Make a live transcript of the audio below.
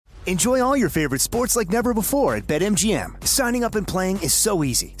Enjoy all your favorite sports like never before at BetMGM. Signing up and playing is so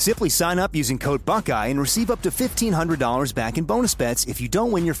easy. Simply sign up using code Buckeye and receive up to $1,500 back in bonus bets if you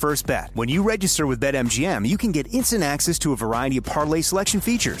don't win your first bet. When you register with BetMGM, you can get instant access to a variety of parlay selection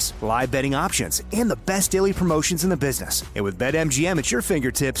features, live betting options, and the best daily promotions in the business. And with BetMGM at your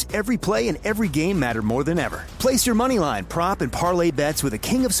fingertips, every play and every game matter more than ever. Place your moneyline, prop, and parlay bets with the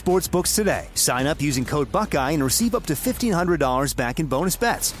king of sportsbooks today. Sign up using code Buckeye and receive up to $1,500 back in bonus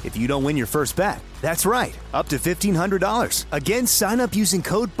bets if you don't win your first bet. That's right, up to $1,500. Again, sign up using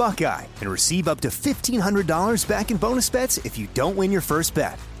code Buckeye and receive up to $1,500 back in bonus bets if you don't win your first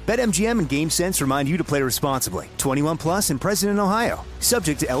bet. BetMGM and GameSense remind you to play responsibly. 21 plus and present in Ohio.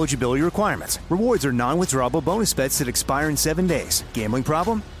 Subject to eligibility requirements. Rewards are non-withdrawable bonus bets that expire in 7 days. Gambling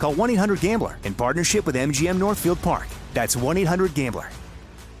problem? Call 1-800-GAMBLER in partnership with MGM Northfield Park. That's 1-800-GAMBLER.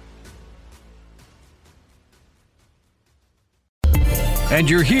 And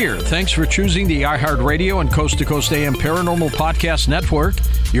you're here. Thanks for choosing the iHeartRadio and Coast to Coast AM Paranormal Podcast Network.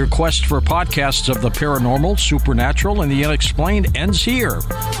 Your quest for podcasts of the paranormal, supernatural, and the unexplained ends here.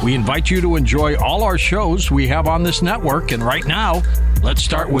 We invite you to enjoy all our shows we have on this network. And right now, let's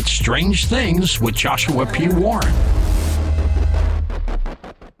start with Strange Things with Joshua P. Warren.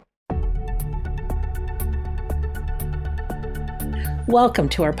 Welcome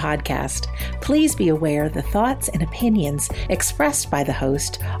to our podcast. Please be aware the thoughts and opinions expressed by the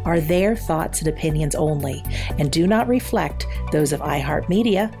host are their thoughts and opinions only and do not reflect those of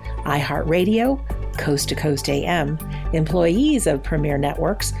iHeartMedia, iHeartRadio, Coast to Coast AM, employees of Premier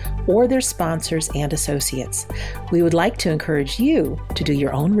Networks, or their sponsors and associates. We would like to encourage you to do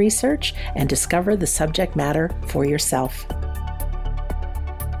your own research and discover the subject matter for yourself.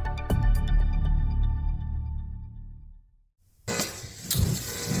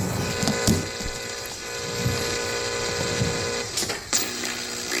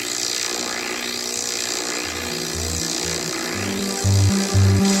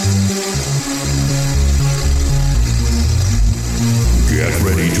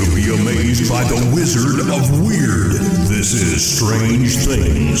 By the Wizard of Weird. This is Strange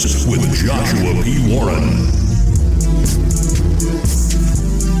Things with Joshua P. Warren.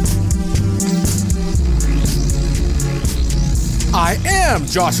 I am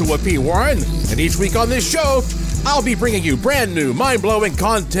Joshua P. Warren, and each week on this show, I'll be bringing you brand new, mind-blowing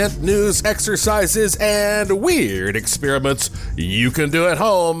content, news, exercises, and weird experiments you can do at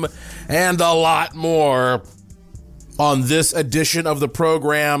home, and a lot more. On this edition of the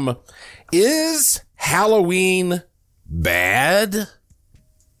program, is Halloween bad?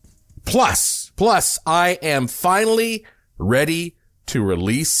 Plus, I am finally ready to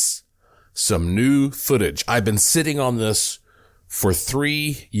release some new footage. I've been sitting on this for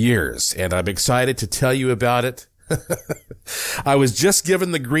 3 years, and I'm excited to tell you about it. I was just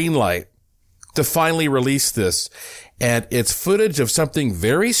given the green light to finally release this, and it's footage of something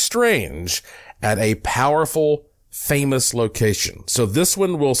very strange at a powerful, famous location. So this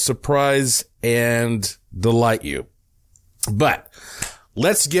one will surprise and delight you. But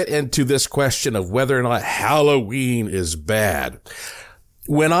let's get into this question of whether or not Halloween is bad.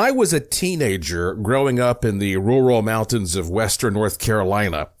 When I was a teenager growing up in the rural mountains of western North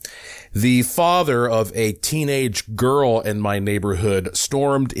Carolina, the father of a teenage girl in my neighborhood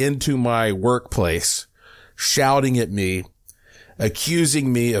stormed into my workplace, shouting at me,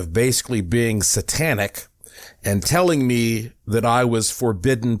 accusing me of basically being satanic, and telling me that I was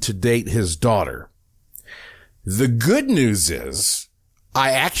forbidden to date his daughter. The good news is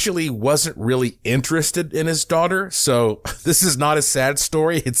I actually wasn't really interested in his daughter, so this is not a sad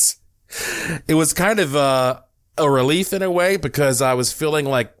story. It was kind of a relief in a way, because I was feeling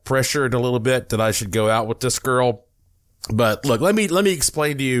like pressured a little bit that I should go out with this girl. But look, let me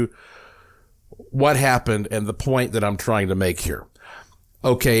explain to you what happened and the point that I'm trying to make here.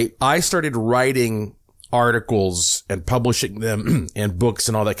 Okay, I started writing articles and publishing them in books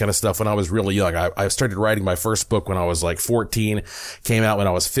and all that kind of stuff when I was really young. I started writing my first book when I was like 14, came out when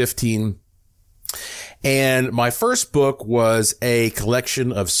I was 15. And my first book was a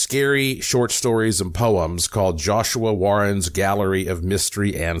collection of scary short stories and poems called Joshua Warren's Gallery of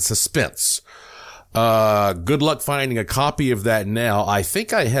Mystery and Suspense. Good luck finding a copy of that now. I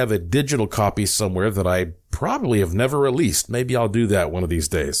think I have a digital copy somewhere that I probably have never released. Maybe I'll do that one of these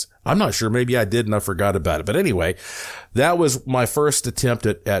days. I'm not sure. Maybe I did and I forgot about it. But anyway, that was my first attempt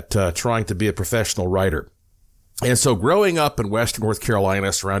at trying to be a professional writer. And so growing up in Western North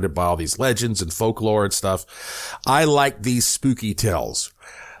Carolina, surrounded by all these legends and folklore and stuff, I like these spooky tales.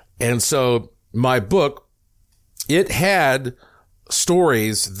 And so my book, it had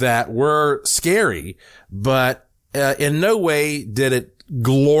stories that were scary, but in no way did it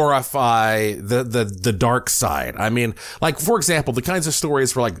glorify the dark side. I mean, like, for example, the kinds of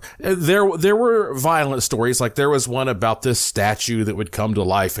stories were like, there were violent stories. Like, there was one about this statue that would come to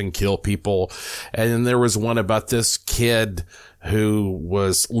life and kill people. And then there was one about this kid who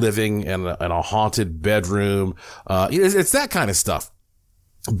was living in a haunted bedroom. It's that kind of stuff.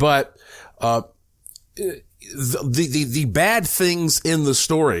 But, the bad things in the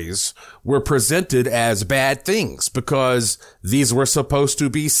stories were presented as bad things because these were supposed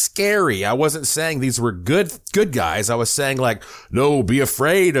to be scary. I wasn't saying these were good guys. I was saying, like, no, be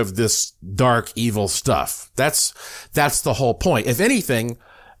afraid of this dark, evil stuff. That's the whole point. If anything,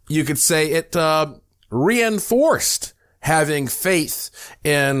 you could say it, reinforced having faith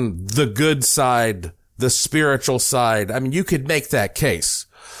in the good side, the spiritual side. I mean, you could make that case.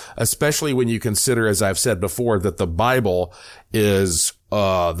 Especially when you consider, as I've said before, that the Bible is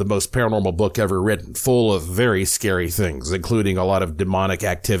the most paranormal book ever written, full of very scary things, including a lot of demonic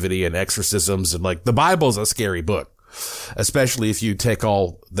activity and exorcisms. And, like, the Bible's a scary book, especially if you take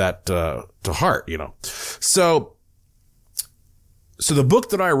all that to heart, you know. So the book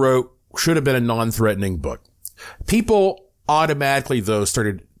that I wrote should have been a non-threatening book. People automatically, though,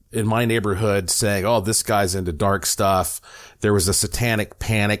 started in my neighborhood saying, oh, this guy's into dark stuff. There was a satanic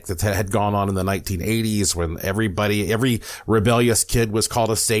panic that had gone on in the 1980s when every rebellious kid was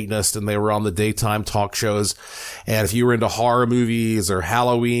called a Satanist and they were on the daytime talk shows. And if you were into horror movies or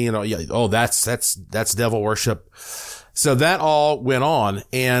Halloween, that's devil worship. So that all went on.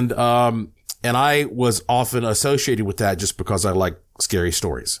 And I was often associated with that just because I like scary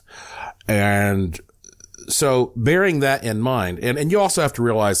stories. And so bearing that in mind, and you also have to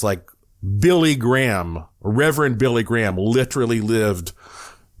realize, like, Reverend Billy Graham literally lived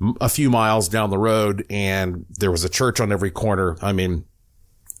a few miles down the road, and there was a church on every corner. I mean,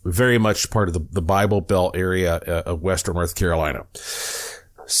 very much part of the Bible Belt area of Western North Carolina.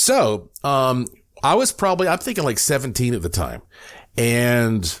 So, I'm thinking like 17 at the time,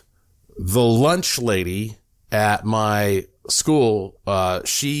 and the lunch lady at my school,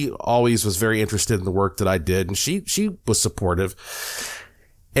 she always was very interested in the work that I did, and she was supportive.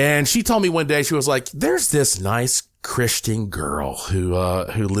 And she told me one day, she was like, there's this nice Christian girl who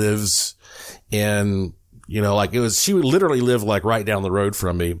lives in, she would literally live like right down the road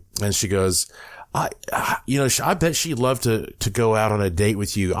from me. And she goes, I bet she'd love to go out on a date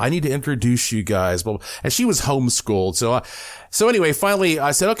with you. I need to introduce you guys. And she was homeschooled. So anyway, finally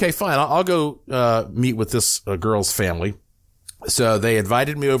I said, okay, fine. I'll go, meet with this girl's family. So they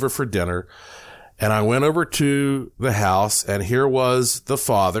invited me over for dinner, and I went over to the house, and here was the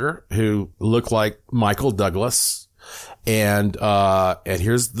father, who looked like Michael Douglas. And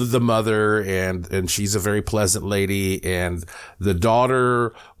here's the mother, and she's a very pleasant lady. And the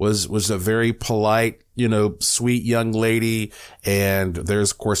daughter was a very polite, sweet young lady. And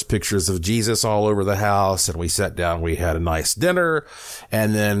there's, of course, pictures of Jesus all over the house. And we sat down, we had a nice dinner.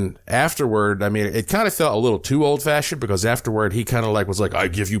 And then afterward, I mean, it kind of felt a little too old fashioned, because afterward he kind of was like, I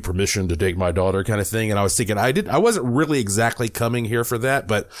give you permission to date my daughter kind of thing. And I was thinking, I wasn't really exactly coming here for that,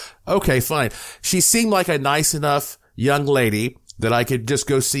 but okay, fine. She seemed like a nice enough young lady that I could just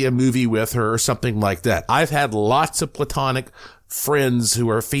go see a movie with her or something like that. I've had lots of platonic friends who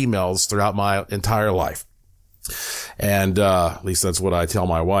are females throughout my entire life. And, at least that's what I tell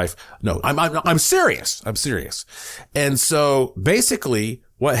my wife. No, I'm serious. I'm serious. And so basically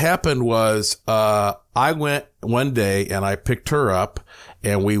what happened was, I went one day and I picked her up,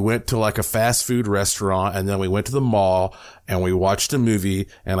 and we went to like a fast food restaurant, and then we went to the mall and we watched a movie,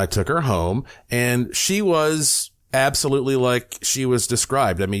 and I took her home, and she was absolutely like she was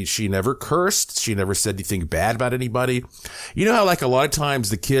described. I mean, she never cursed. She never said anything bad about anybody. You know how, like, a lot of times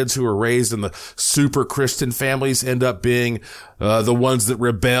the kids who are raised in the super Christian families end up being the ones that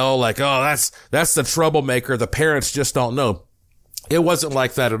rebel, like, oh, that's the troublemaker. The parents just don't know. It wasn't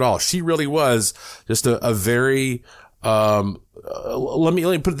like that at all. She really was just a very, let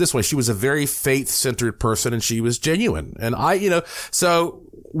me put it this way. She was a very faith-centered person, and she was genuine. And so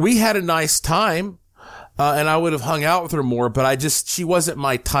we had a nice time. And I would have hung out with her more, but she wasn't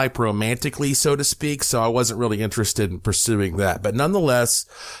my type romantically, so to speak. So I wasn't really interested in pursuing that. But nonetheless,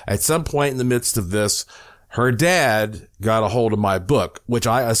 at some point in the midst of this, her dad got a hold of my book, which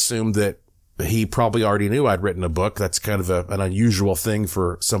I assumed that he probably already knew I'd written a book. That's kind of an unusual thing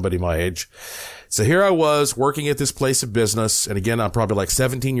for somebody my age. So here I was working at this place of business. And again, I'm probably like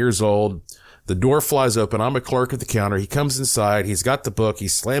 17 years old. The door flies open. I'm a clerk at the counter. He comes inside. He's got the book. He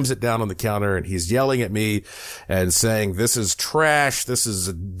slams it down on the counter, and he's yelling at me and saying, this is trash. This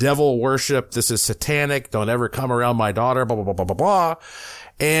is devil worship. This is satanic. Don't ever come around my daughter, blah, blah, blah, blah, blah, blah.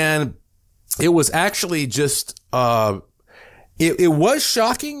 And it was actually just, it was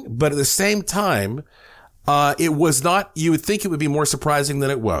shocking, but at the same time, it was not, you would think it would be more surprising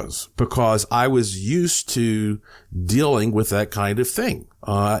than it was, because I was used to dealing with that kind of thing.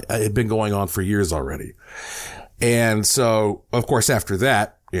 It had been going on for years already. And so, of course, after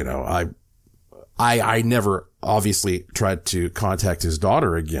that, you know, I never obviously tried to contact his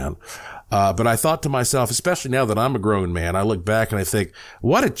daughter again. But I thought to myself, especially now that I'm a grown man, I look back and I think,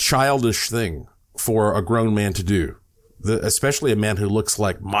 what a childish thing for a grown man to do. Especially a man who looks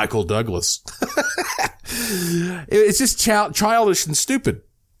like Michael Douglas. It's just childish and stupid.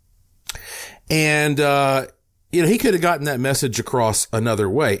 And, you know, he could have gotten that message across another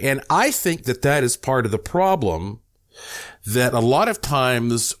way. And I think that that is part of the problem, that a lot of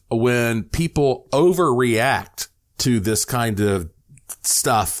times when people overreact to this kind of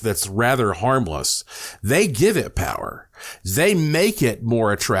stuff that's rather harmless, they give it power. They make it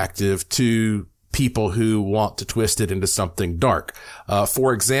more attractive to people who want to twist it into something dark.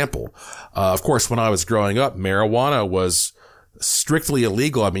 For example, of course, when I was growing up, marijuana was strictly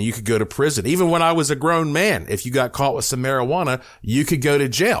illegal. I mean, you could go to prison. Even when I was a grown man, if you got caught with some marijuana, you could go to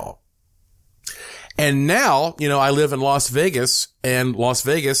jail. And now, you know, I live in Las Vegas, and Las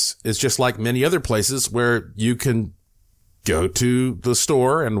Vegas is just like many other places where you can go to the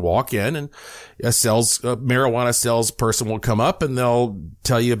store and walk in, and a marijuana sales person will come up and they'll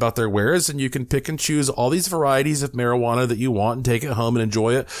tell you about their wares, and you can pick and choose all these varieties of marijuana that you want and take it home and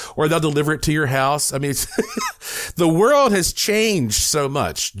enjoy it, or they'll deliver it to your house. I mean, the world has changed so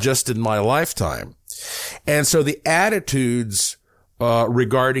much just in my lifetime. And so the attitudes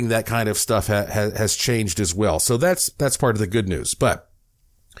regarding that kind of stuff has changed as well. So that's part of the good news. But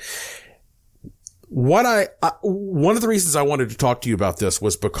one of the reasons I wanted to talk to you about this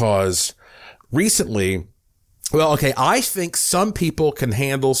was because recently, well, okay, I think some people can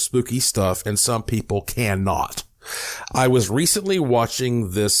handle spooky stuff and some people cannot. I was recently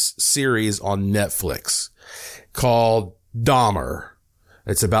watching this series on Netflix called Dahmer.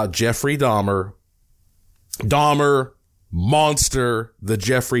 It's about Jeffrey Dahmer. Dahmer, monster, the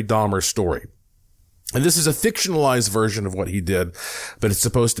Jeffrey Dahmer story. And this is a fictionalized version of what he did, but it's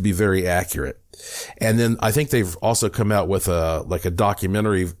supposed to be very accurate. And then I think they've also come out with a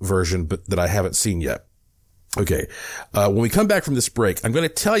documentary version, but that I haven't seen yet. Okay. When we come back from this break, I'm going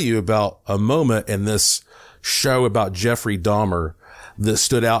to tell you about a moment in this show about Jeffrey Dahmer that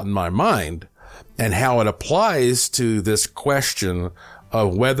stood out in my mind and how it applies to this question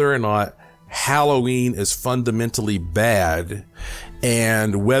of whether or not Halloween is fundamentally bad,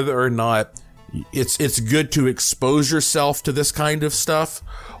 and whether or not it's good to expose yourself to this kind of stuff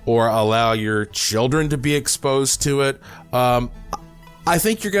or allow your children to be exposed to it. I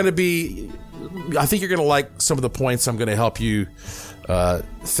think you're going to like some of the points I'm going to help you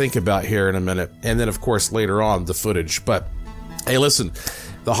think about here in a minute. And then, of course, later on, the footage. But hey, listen,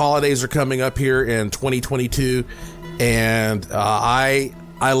 the holidays are coming up here in 2022, and I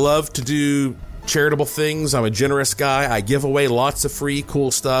love to do charitable things. I'm a generous guy. I give away lots of free,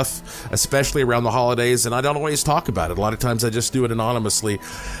 cool stuff, especially around the holidays, and I don't always talk about it. A lot of times I just do it anonymously.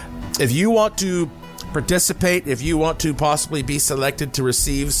 If you want to participate, if you want to possibly be selected to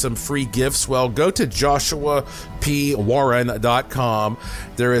receive some free gifts, well, go to joshuapwarren.com.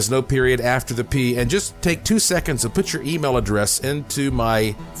 There is no period after the P, and just take 2 seconds and put your email address into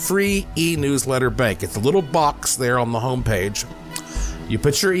my free e-newsletter bank. It's a little box there on the homepage. You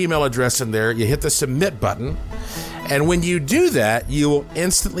put your email address in there, you hit the submit button, and when you do that, you will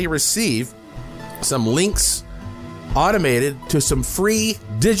instantly receive some links automated to some free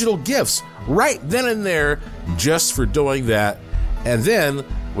digital gifts right then and there just for doing that. And then,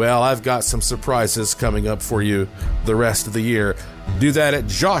 well, I've got some surprises coming up for you the rest of the year. Do that at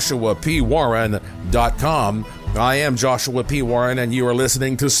joshuapwarren.com. I am Joshua P. Warren, and you are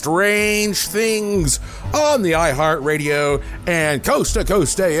listening to Strange Things on the iHeartRadio and Coast to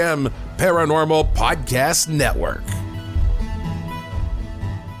Coast AM Paranormal Podcast Network.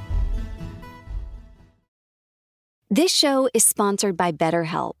 This show is sponsored by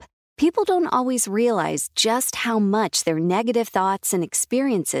BetterHelp. People don't always realize just how much their negative thoughts and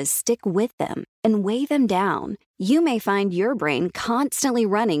experiences stick with them and weigh them down. You may find your brain constantly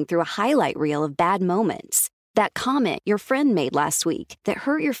running through a highlight reel of bad moments. That comment your friend made last week that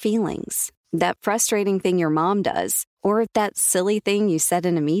hurt your feelings. That frustrating thing your mom does. Or that silly thing you said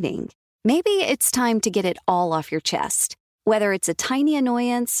in a meeting. Maybe it's time to get it all off your chest. Whether it's a tiny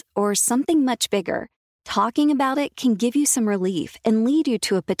annoyance or something much bigger, talking about it can give you some relief and lead you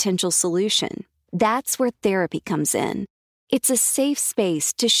to a potential solution. That's where therapy comes in. It's a safe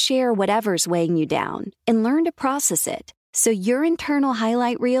space to share whatever's weighing you down and learn to process it so your internal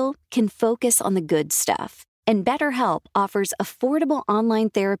highlight reel can focus on the good stuff. And BetterHelp offers affordable online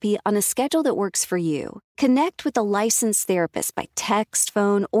therapy on a schedule that works for you. Connect with a licensed therapist by text,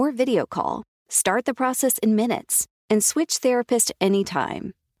 phone, or video call. Start the process in minutes and switch therapist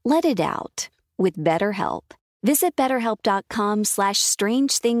anytime. Let it out with BetterHelp. Visit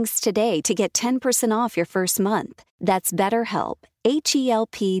BetterHelp.com/strangethings today to get 10% off your first month. That's BetterHelp,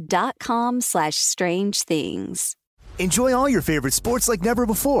 HELP.com/strangethings. Enjoy all your favorite sports like never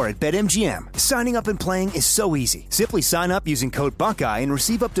before at BetMGM. Signing up and playing is so easy. Simply sign up using code Buckeye and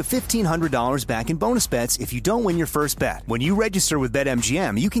receive up to $1,500 back in bonus bets if you don't win your first bet. When you register with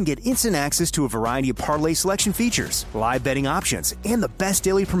BetMGM, you can get instant access to a variety of parlay selection features, live betting options, and the best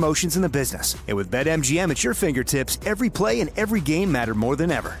daily promotions in the business. And with BetMGM at your fingertips, every play and every game matter more than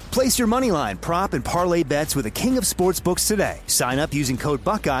ever. Place your moneyline, prop, and parlay bets with the king of sportsbooks today. Sign up using code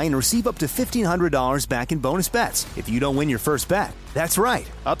Buckeye and receive up to $1,500 back in bonus bets if you don't win your first bet. That's right,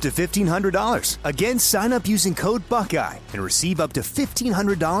 up to $1,500. Again, sign up using code Buckeye and receive up to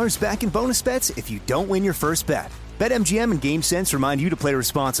 $1,500 back in bonus bets if you don't win your first bet. BetMGM and GameSense remind you to play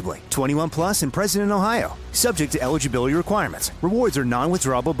responsibly. 21 plus and present in Ohio. Subject to eligibility requirements. Rewards are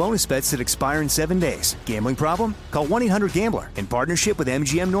non-withdrawable bonus bets that expire in 7 days. Gambling problem? Call 1-800-GAMBLER in partnership with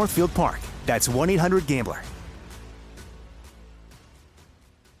MGM Northfield Park. That's 1-800-GAMBLER.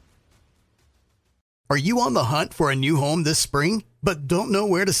 Are you on the hunt for a new home this spring, but don't know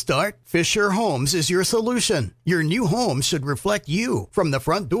where to start? Fisher Homes is your solution. Your new home should reflect you, from the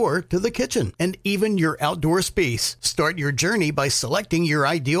front door to the kitchen, and even your outdoor space. Start your journey by selecting your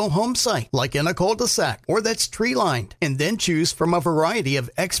ideal home site, like in a cul-de-sac or that's tree-lined, and then choose from a variety of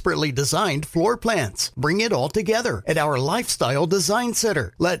expertly designed floor plans. Bring it all together at our Lifestyle Design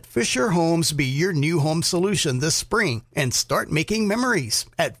Center. Let Fisher Homes be your new home solution this spring and start making memories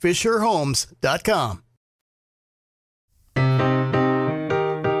at FisherHomes.com.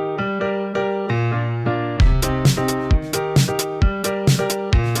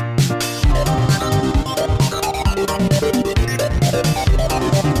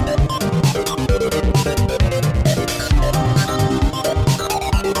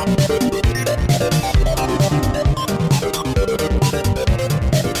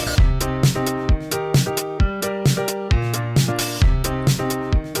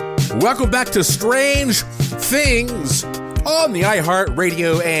 Welcome back to Strange Things on the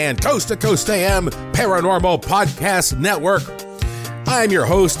iHeartRadio and Coast to Coast AM Paranormal Podcast Network. I'm your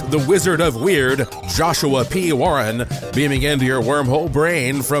host, the Wizard of Weird, Joshua P. Warren, beaming into your wormhole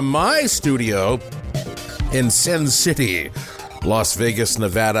brain from my studio in Sin City, Las Vegas,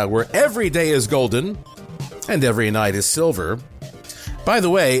 Nevada, where every day is golden and every night is silver. By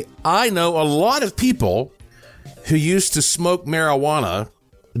the way, I know a lot of people who used to smoke marijuana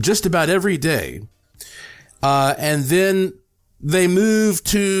just about every day, and then they move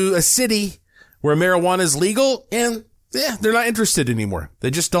to a city where marijuana is legal, and they're not interested anymore. They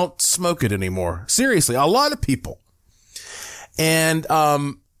just don't smoke it anymore. Seriously, a lot of people. And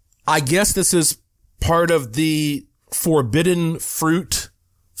I guess this is part of the forbidden fruit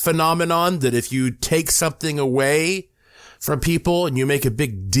phenomenon, that if you take something away from people and you make a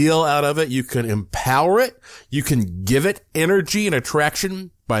big deal out of it, you can empower it. You can give it energy and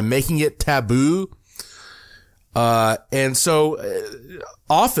attraction by making it taboo. And so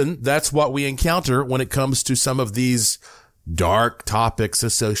often that's what we encounter when it comes to some of these dark topics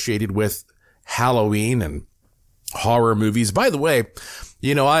associated with Halloween and horror movies. By the way,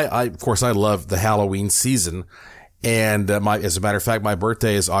 you know, I of course I love the Halloween season. And as a matter of fact, my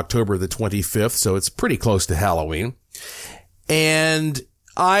birthday is October the 25th, so it's pretty close to Halloween. And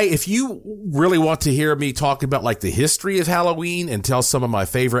if you really want to hear me talk about like the history of Halloween and tell some of my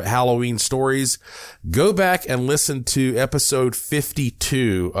favorite Halloween stories, go back and listen to episode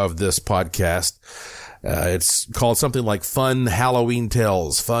 52 of this podcast. It's called something like Fun Halloween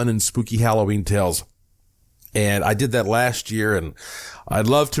Tales, Fun and Spooky Halloween Tales. And I did that last year, and I'd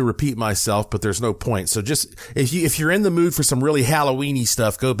love to repeat myself, but there's no point. So just, if you're in the mood for some really Halloween-y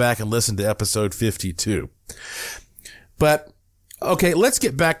stuff, go back and listen to episode 52. But, okay, let's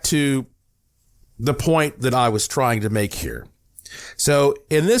get back to the point that I was trying to make here. So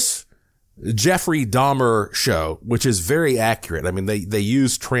in this Jeffrey Dahmer show, which is very accurate, I mean, they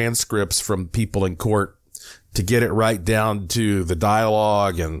use transcripts from people in court to get it right down to the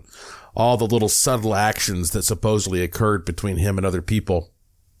dialogue and all the little subtle actions that supposedly occurred between him and other people.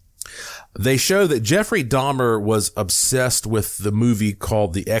 They show that Jeffrey Dahmer was obsessed with the movie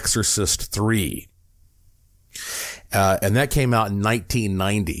called The Exorcist 3. And that came out in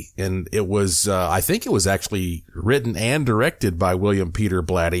 1990. And it was, I think it was actually written and directed by William Peter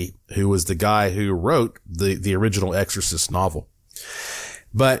Blatty, who was the guy who wrote the original Exorcist novel.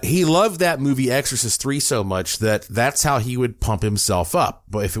 But he loved that movie Exorcist 3 so much that that's how he would pump himself up.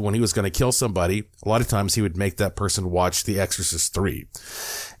 But when he was going to kill somebody, a lot of times he would make that person watch The Exorcist 3.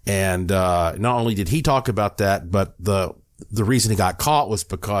 And not only did he talk about that, but the reason he got caught was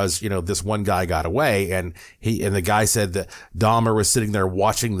because, this one guy got away, and the guy said that Dahmer was sitting there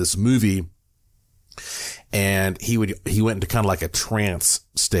watching this movie, and he went into kind of like a trance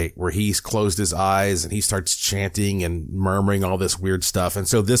state where he's closed his eyes and he starts chanting and murmuring all this weird stuff. And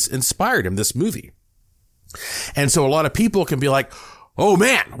so this inspired him, this movie. And so a lot of people can be like, oh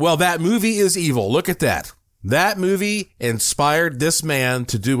man, well, that movie is evil. Look at that. That movie inspired this man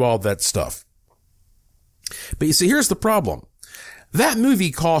to do all that stuff. But you see, here's the problem. That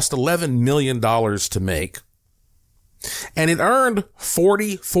movie cost $11 million to make, and it earned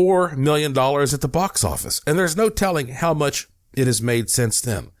 $44 million at the box office. And there's no telling how much it has made since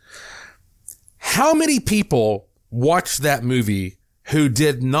then. How many people watched that movie who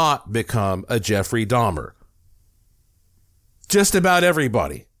did not become a Jeffrey Dahmer? Just about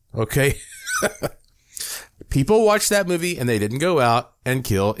everybody. Okay. People watched that movie and they didn't go out and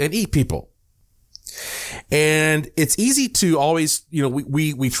kill and eat people. And it's easy to always,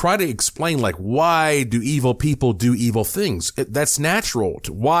 we try to explain, like, why do evil people do evil things? That's natural.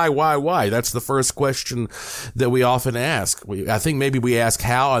 Why? That's the first question that we often ask. I think maybe we ask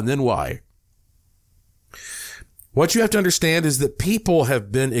how and then why. What you have to understand is that people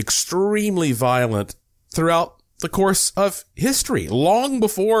have been extremely violent throughout the course of history, long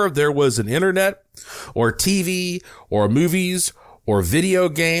before there was an internet or TV or movies or video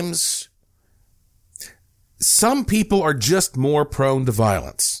games. Some people are just more prone to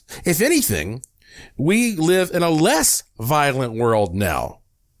violence. If anything, we live in a less violent world now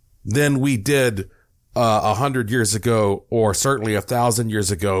than we did 100 years ago, or certainly 1,000 years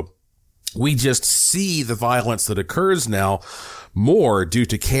ago. We just see the violence that occurs now more due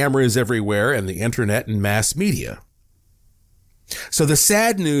to cameras everywhere and the internet and mass media. So the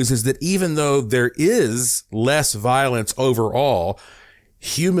sad news is that even though there is less violence overall,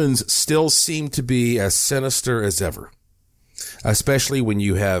 humans still seem to be as sinister as ever, especially when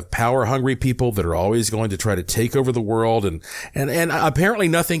you have power-hungry people that are always going to try to take over the world, and apparently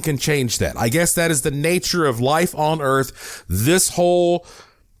nothing can change that. I guess that is the nature of life on Earth. This whole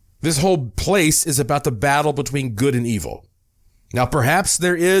place is about the battle between good and evil. Now, perhaps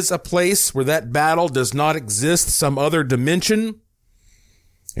there is a place where that battle does not exist, some other dimension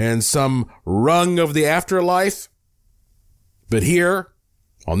and some rung of the afterlife. But here,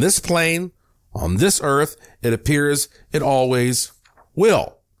 on this plane, on this earth, it appears it always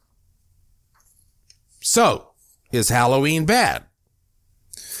will. So, is Halloween bad?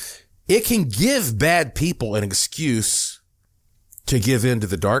 It can give bad people an excuse to give in to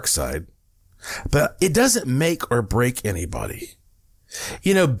the dark side, but it doesn't make or break anybody.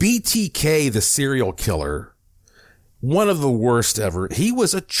 BTK, the serial killer, one of the worst ever, he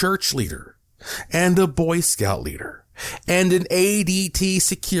was a church leader and a Boy Scout leader and an ADT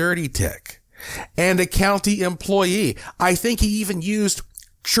security tech and a county employee. I think he even used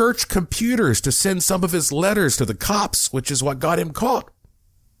church computers to send some of his letters to the cops, which is what got him caught.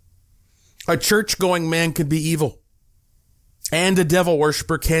 A church-going man can be evil. And a devil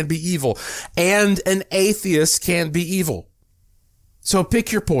worshiper can be evil. And an atheist can be evil. So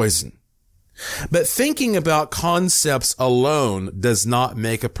pick your poison. But thinking about concepts alone does not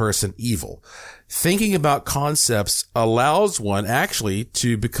make a person evil. Thinking about concepts allows one actually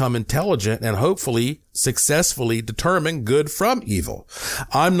to become intelligent and hopefully successfully determine good from evil.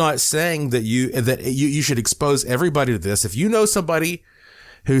 I'm not saying that you should expose everybody to this. If you know somebody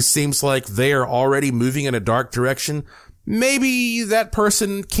who seems like they are already moving in a dark direction, maybe that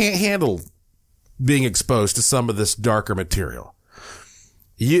person can't handle being exposed to some of this darker material.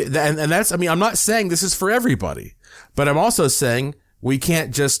 I'm not saying this is for everybody, but I'm also saying we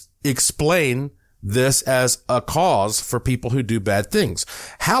can't just explain this as a cause for people who do bad things.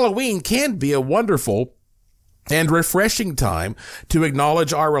 Halloween can be a wonderful and refreshing time to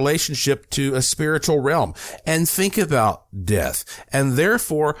acknowledge our relationship to a spiritual realm and think about death and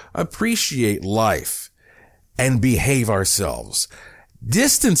therefore appreciate life and behave ourselves,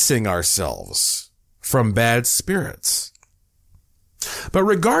 distancing ourselves from bad spirits. But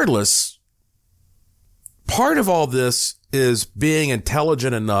regardless, part of all this is being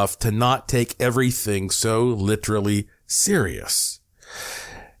intelligent enough to not take everything so literally serious.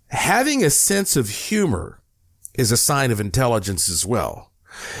 Having a sense of humor is a sign of intelligence as well.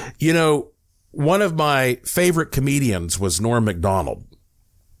 One of my favorite comedians was Norm Macdonald.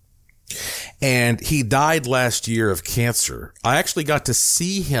 And he died last year of cancer. I actually got to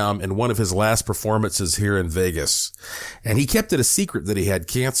see him in one of his last performances here in Vegas. And he kept it a secret that he had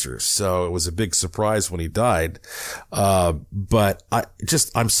cancer. So it was a big surprise when he died. But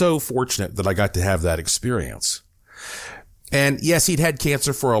I'm so fortunate that I got to have that experience. And yes, he'd had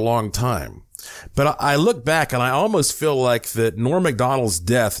cancer for a long time. But I look back and I almost feel like that Norm Macdonald's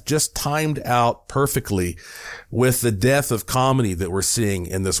death just timed out perfectly with the death of comedy that we're seeing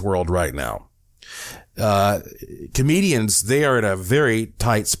in this world right now. Comedians, they are in a very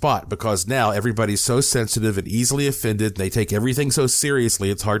tight spot because now everybody's so sensitive and easily offended. And they take everything so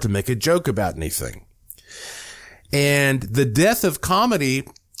seriously, it's hard to make a joke about anything. And the death of comedy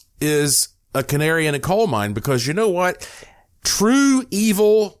is a canary in a coal mine because you know what? True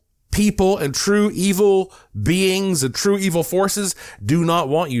evil people and true evil beings and true evil forces do not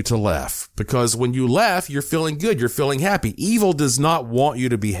want you to laugh, because when you laugh, you're feeling good. You're feeling happy. Evil does not want you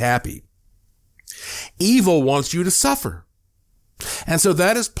to be happy. Evil wants you to suffer. And so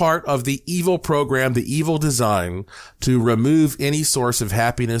that is part of the evil program, the evil design to remove any source of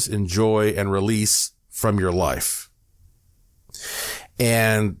happiness and joy and release from your life.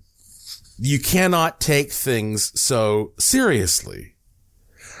 And you cannot take things so seriously.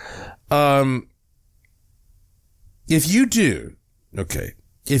 If you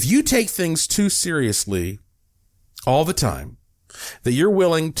take things too seriously all the time, that you're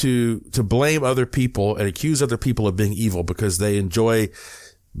willing to blame other people and accuse other people of being evil because they enjoy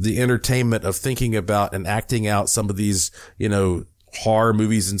the entertainment of thinking about and acting out some of these, horror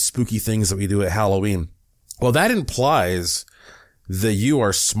movies and spooky things that we do at Halloween. Well, that implies that you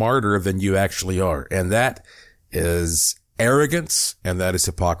are smarter than you actually are. And that is arrogance, and that is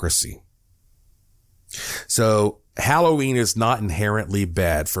hypocrisy. So Halloween is not inherently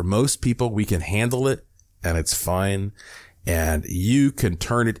bad. For most people, we can handle it and it's fine. And you can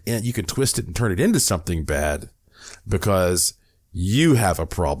you can twist it and turn it into something bad because you have a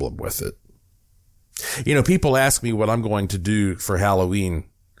problem with it. People ask me what I'm going to do for Halloween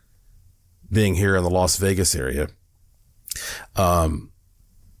being here in the Las Vegas area.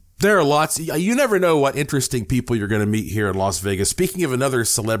 There are lots. You never know what interesting people you're going to meet here in Las Vegas. Speaking of another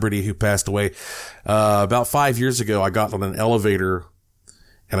celebrity who passed away, about 5 years ago, I got on an elevator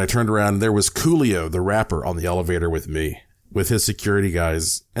and I turned around and there was Coolio, the rapper, on the elevator with me, with his security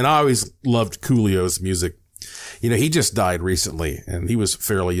guys. And I always loved Coolio's music. He just died recently and he was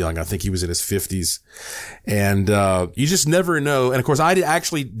fairly young. I think he was in his 50s. And, you just never know. And of course, I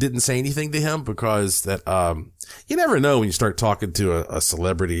actually didn't say anything to him because you never know when you start talking to a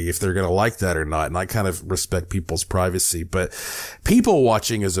celebrity if they're going to like that or not. And I kind of respect people's privacy, but people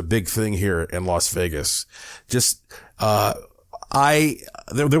watching is a big thing here in Las Vegas. Just, there's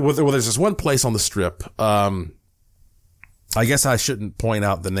this one place on the Strip. I guess I shouldn't point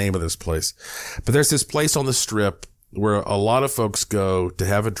out the name of this place, but there's this place on the Strip where a lot of folks go to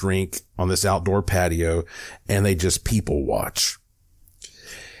have a drink on this outdoor patio and they just people watch.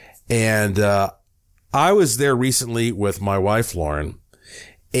 And, I was there recently with my wife, Lauren,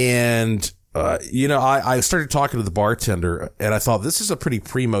 and, I started talking to the bartender and I thought this is a pretty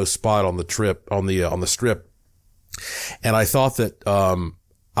primo spot on the trip, on the Strip. And I thought that,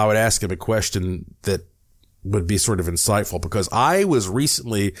 I would ask him a question that would be sort of insightful because I was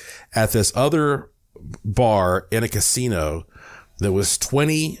recently at this other bar in a casino that was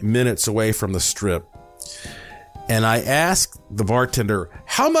 20 minutes away from the Strip. And I asked the bartender,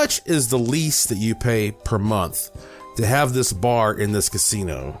 how much is the lease that you pay per month to have this bar in this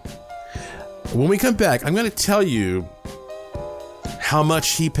casino? When we come back, I'm going to tell you how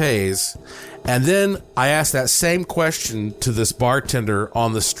much he pays. And then I asked that same question to this bartender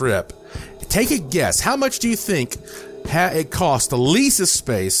on the Strip. Take a guess. How much do you think it costs to lease a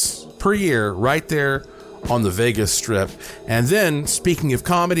space per year right there on the Vegas Strip? And then, speaking of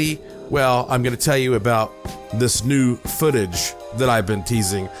comedy, well, I'm going to tell you about this new footage that I've been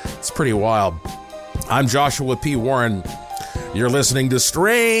teasing. It's pretty wild. I'm Joshua P. Warren. You're listening to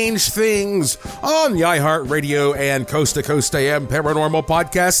Strange Things on the iHeartRadio and Coast to Coast AM Paranormal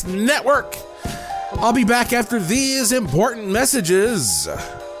Podcast Network. I'll be back after these important messages.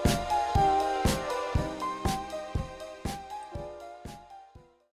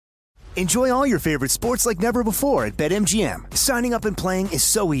 Enjoy all your favorite sports like never before at BetMGM. Signing up and playing is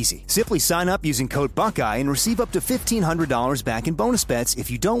so easy. Simply sign up using code Buckeye and receive up to $1,500 back in bonus bets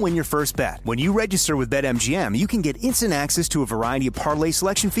if you don't win your first bet. When you register with BetMGM, you can get instant access to a variety of parlay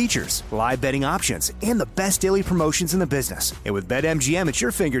selection features, live betting options, and the best daily promotions in the business. And with BetMGM at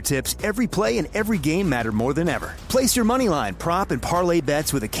your fingertips, every play and every game matter more than ever. Place your moneyline, prop, and parlay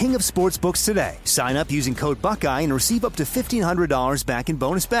bets with the king of sportsbooks today. Sign up using code Buckeye and receive up to $1,500 back in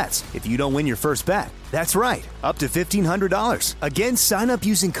bonus bets. if you don't win your first bet. That's right, up to $1,500. Again, sign up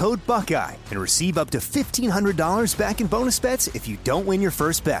using code Buckeye and receive up to $1,500 back in bonus bets if you don't win your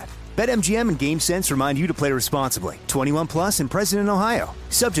first bet. BetMGM and GameSense remind you to play responsibly. 21 plus and present in Ohio.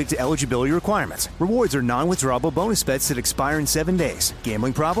 Subject to eligibility requirements. Rewards are non-withdrawable bonus bets that expire in 7 days.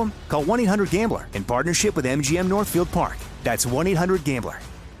 Gambling problem? Call 1-800-GAMBLER in partnership with MGM Northfield Park. That's 1-800-GAMBLER.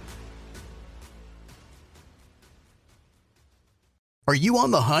 Are you on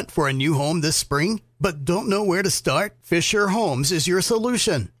the hunt for a new home this spring, but don't know where to start? Fisher Homes is your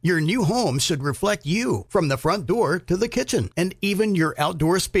solution. Your new home should reflect you, from the front door to the kitchen, and even your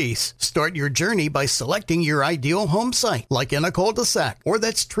outdoor space. Start your journey by selecting your ideal home site, like in a cul-de-sac or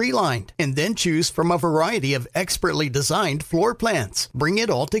that's tree-lined, and then choose from a variety of expertly designed floor plans. Bring it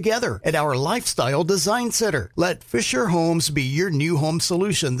all together at our Lifestyle Design Center. Let Fisher Homes be your new home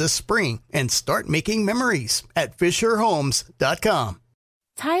solution this spring and start making memories at FisherHomes.com.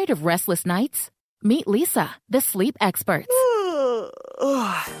 Tired of restless nights? Meet Lisa, the sleep expert.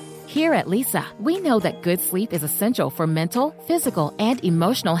 Here at Lisa, we know that good sleep is essential for mental, physical, and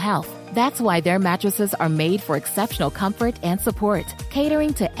emotional health. That's why their mattresses are made for exceptional comfort and support,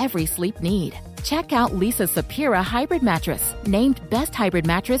 catering to every sleep need. Check out Lisa's Sapira Hybrid Mattress, named Best Hybrid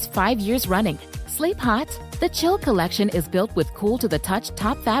Mattress 5 years running. Sleep hot? The Chill Collection is built with cool-to-the-touch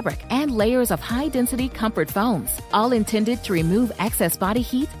top fabric and layers of high-density comfort foams, all intended to remove excess body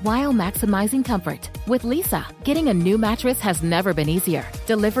heat while maximizing comfort. With Lisa, getting a new mattress has never been easier.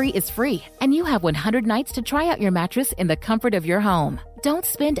 Delivery is free, and you have 100 nights to try out your mattress in the comfort of your home. Don't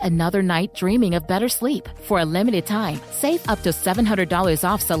spend another night dreaming of better sleep. For a limited time, save up to $700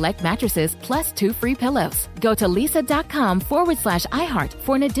 off select mattresses plus 2 free pillows. Go to lisa.com/iHeart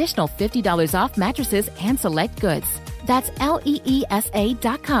for an additional $50 off mattresses and select goods. That's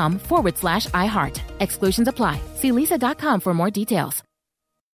LEESA.com/iHeart. Exclusions apply. See lisa.com for more details.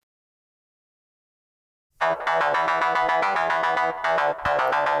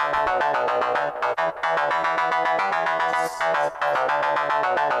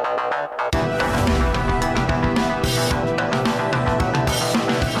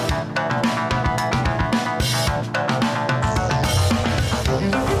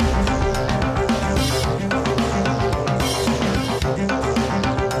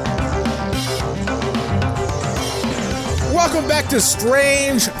 Welcome back to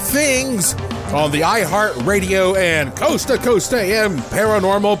Strange Things on the iHeartRadio and Coast to Coast AM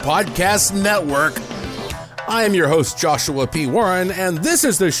Paranormal Podcast Network. I am your host, Joshua P. Warren, and this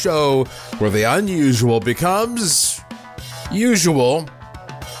is the show where the unusual becomes usual.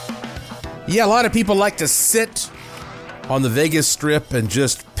 Yeah, a lot of people like to sit on the Vegas Strip and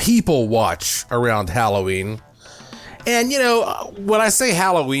just people watch around Halloween. And, you know, when I say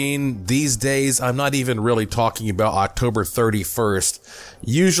Halloween these days, I'm not even really talking about October 31st.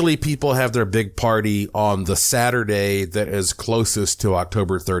 Usually people have their big party on the Saturday that is closest to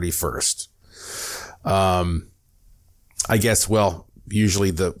October 31st. I guess, well,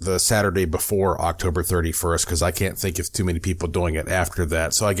 usually the Saturday before October 31st, because I can't think of too many people doing it after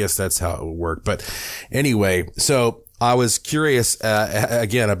that. So I guess that's how it would work. But anyway, so I was curious,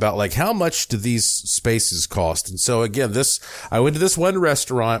 again, about like how much do these spaces cost? And so again, I went to this one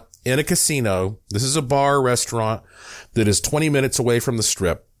restaurant in a casino. This is a bar restaurant that is 20 minutes away from the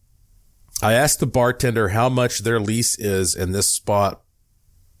Strip. I asked the bartender how much their lease is in this spot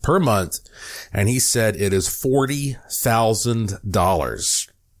per month, and he said it is $40,000.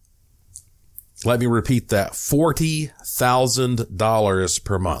 Let me repeat that. $40,000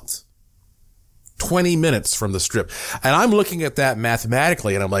 per month. 20 minutes from the Strip. And I'm looking at that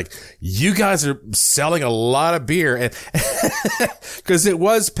mathematically, and I'm like, you guys are selling a lot of beer, and because it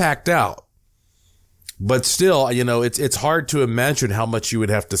was packed out. But still, you know, it's hard to imagine how much you would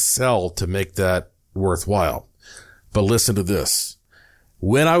have to sell to make that worthwhile. But listen to this.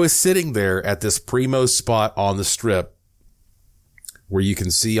 When I was sitting there at this primo spot on the Strip, where you can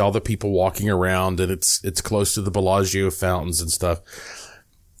see all the people walking around, and it's close to the Bellagio fountains and stuff,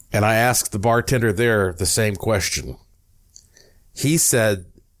 and I asked the bartender there the same question. He said,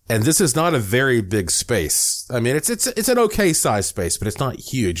 and this is not a very big space. I mean, it's an okay size space, but it's not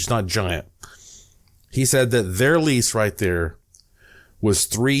huge. It's not giant. He said that their lease right there was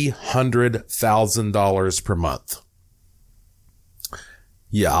 $300,000 per month.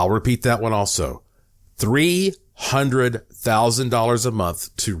 Yeah, I'll repeat that one also. $300,000 a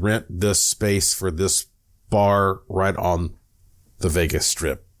month to rent this space for this bar right on the Vegas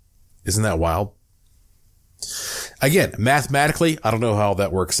Strip. Isn't that wild? Again, mathematically, I don't know how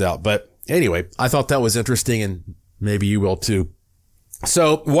that works out. But anyway, I thought that was interesting, and maybe you will too.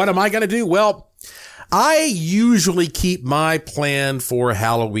 So what am I going to do? Well, I usually keep my plan for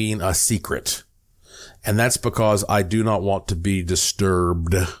Halloween a secret. And that's because I do not want to be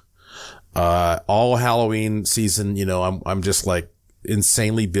disturbed. All Halloween season, I'm just like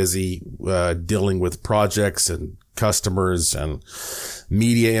insanely busy, dealing with projects and customers and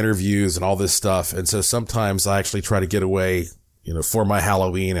media interviews and all this stuff. And so sometimes I actually try to get away, for my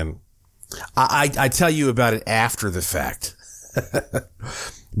Halloween, and I tell you about it after the fact.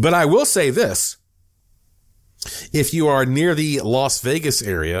 But I will say this. If you are near the Las Vegas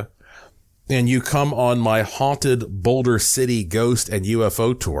area and you come on my Haunted Boulder City Ghost and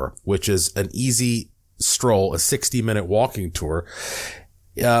UFO Tour, which is an easy stroll, a 60-minute walking tour,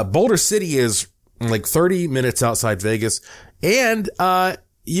 Boulder City is like 30 minutes outside Vegas, and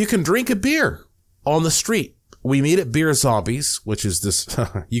you can drink a beer on the street. We meet at Beer Zombies, which is this,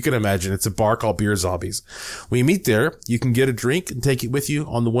 you can imagine, it's a bar called Beer Zombies. We meet there. You can get a drink and take it with you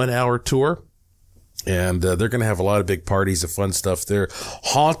on the 1-hour tour. And they're going to have a lot of big parties of fun stuff there.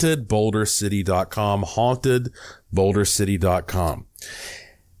 HauntedBoulderCity.com, HauntedBoulderCity.com.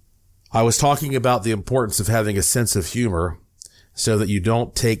 I was talking about the importance of having a sense of humor so that you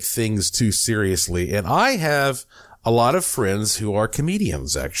don't take things too seriously. And I have a lot of friends who are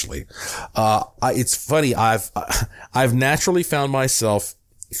comedians, actually. It's funny. I've naturally found myself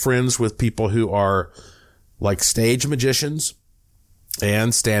friends with people who are like stage magicians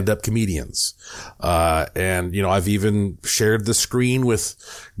and stand-up comedians. And I've even shared the screen with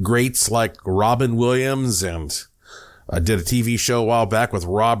greats like Robin Williams, and I did a TV show a while back with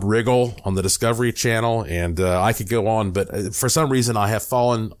Rob Riggle on the Discovery Channel, and I could go on, but for some reason I have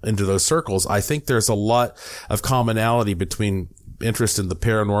fallen into those circles. I think there's a lot of commonality between interest in the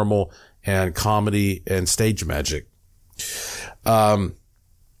paranormal and comedy and stage magic. But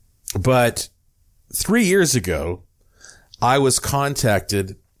 3 years ago, I was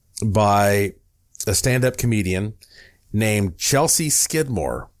contacted by a stand-up comedian named Chelsea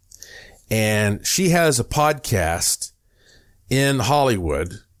Skidmore, and she has a podcast in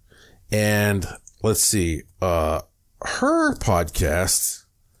Hollywood. And let's see, her podcast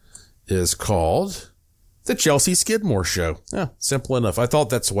is called The Chelsea Skidmore Show. Yeah, simple enough. I thought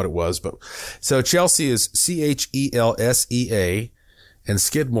that's what it was, but so Chelsea is CHELSEA and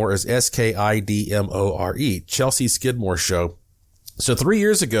Skidmore is SKIDMORE. Chelsea Skidmore Show. So 3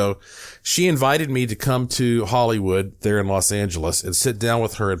 years ago, she invited me to come to Hollywood there in Los Angeles and sit down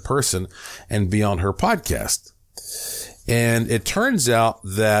with her in person and be on her podcast. And it turns out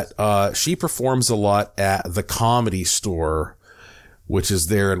that she performs a lot at the Comedy Store, which is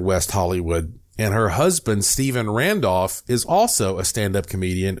there in West Hollywood. And her husband, Stephen Randolph, is also a stand-up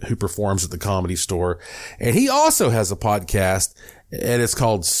comedian who performs at the Comedy Store. And he also has a podcast, and it's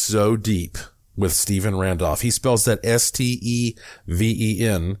called So Deep with Stephen Randolph. He spells that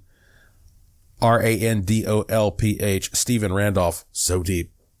STEVENRANDOLPH, Stephen Randolph, So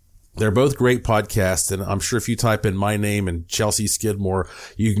Deep. They're both great podcasts, and I'm sure if you type in my name and Chelsea Skidmore,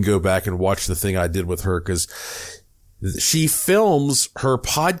 you can go back and watch the thing I did with her, because she films her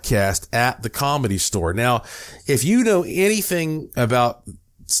podcast at the Comedy Store. Now, if you know anything about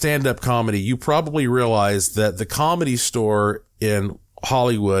stand-up comedy, you probably realize that the Comedy Store in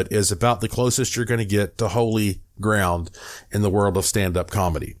Hollywood is about the closest you're going to get to holy ground in the world of stand-up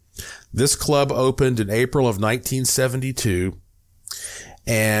comedy. This club opened in April of 1972.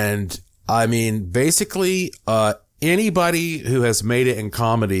 And I mean, basically, anybody who has made it in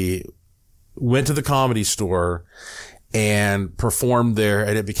comedy went to the Comedy Store and performed there,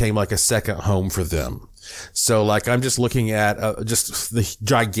 and it became like a second home for them. So like, I'm just looking at just the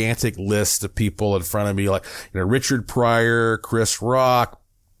gigantic list of people in front of me, like, Richard Pryor, Chris Rock,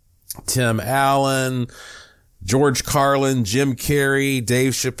 Tim Allen, George Carlin, Jim Carrey,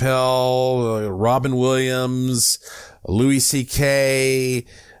 Dave Chappelle, Robin Williams, Louis C.K.,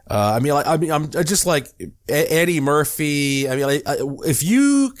 I'm just like Eddie Murphy. I mean, if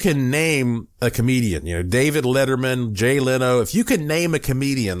you can name a comedian, David Letterman, Jay Leno, if you can name a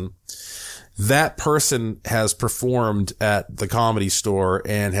comedian, that person has performed at the Comedy Store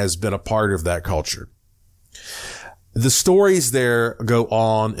and has been a part of that culture. The stories there go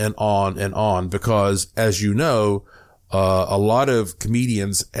on and on and on because, as you know, a lot of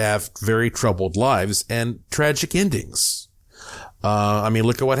comedians have very troubled lives and tragic endings.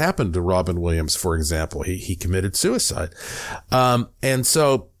 Look at what happened to Robin Williams, for example. He committed suicide. And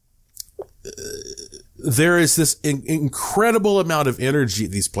so there is this incredible amount of energy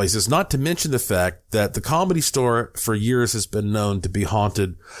at these places, not to mention the fact that the Comedy Store for years has been known to be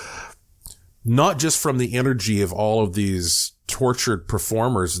haunted, not just from the energy of all of these tortured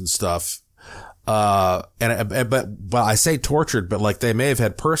performers and stuff, But I say tortured, but like they may have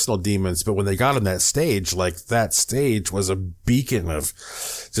had personal demons, but when they got on that stage, like that stage was a beacon of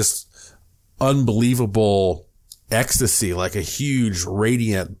just unbelievable ecstasy, like a huge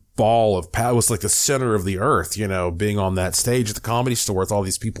radiant ball of power. It was like the center of the earth, you know, being on that stage at the Comedy Store with all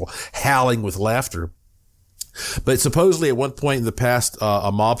these people howling with laughter. But supposedly at one point in the past,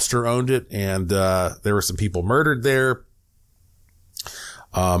 a mobster owned it, and there were some people murdered there.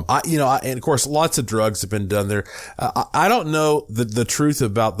 And of course, lots of drugs have been done there. I don't know the truth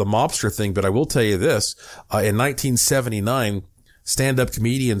about the mobster thing, but I will tell you this. In 1979, stand-up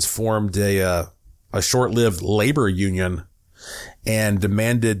comedians formed a short-lived labor union and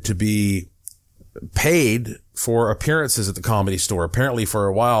demanded to be paid for appearances at the Comedy Store. Apparently for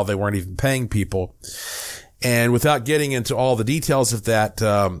a while, they weren't even paying people. And without getting into all the details of that,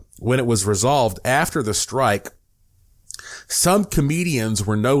 when it was resolved after the strike, some comedians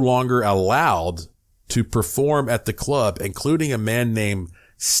were no longer allowed to perform at the club, including a man named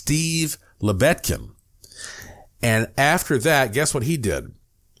Steve Lebetkin. And after that, guess what he did?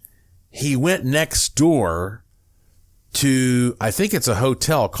 He went next door to, I think it's a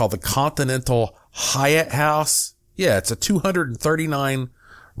hotel called the Continental Hyatt House. Yeah, it's a 239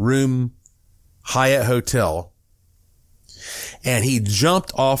 room Hyatt hotel. And he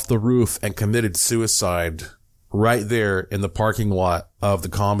jumped off the roof and committed suicide right there in the parking lot of the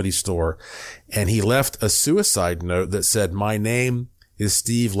Comedy Store. And he left a suicide note that said, "My name is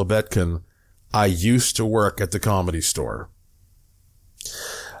Steve Lebetkin. I used to work at the Comedy Store."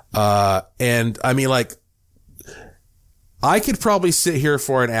 And I mean, like, I could probably sit here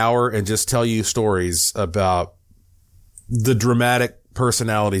for an hour and just tell you stories about the dramatic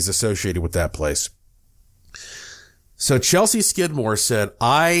personalities associated with that place. So Chelsea Skidmore said,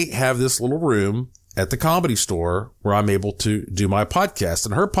 "I have this little room at the Comedy Store where I'm able to do my podcast."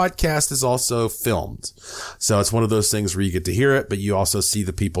 And her podcast is also filmed. So it's one of those things where you get to hear it, but you also see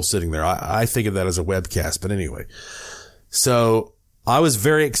the people sitting there. I think of that as a webcast, but anyway. So I was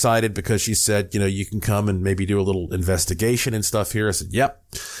very excited because she said, you know, you can come and maybe do a little investigation and stuff here. I said, yep.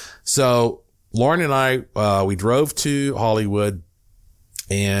 So Lauren and I, we drove to Hollywood,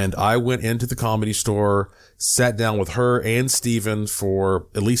 and I went into the Comedy Store, sat down with her and Steven for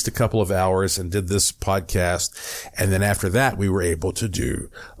at least a couple of hours and did this podcast. And then after that, we were able to do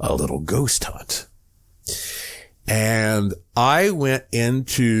a little ghost hunt. And I went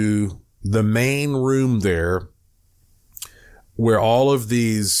into the main room there where all of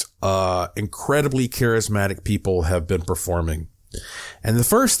these incredibly charismatic people have been performing. And the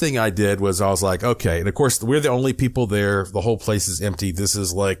first thing I did was I was like, okay. And of course, we're the only people there. The whole place is empty. This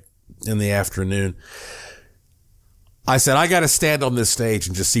is like in the afternoon. I said, I got to stand on this stage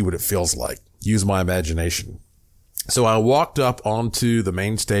and just see what it feels like. Use my imagination. So I walked up onto the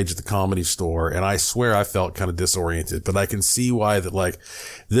main stage at the Comedy Store, and I swear I felt kind of disoriented, but I can see why that, like,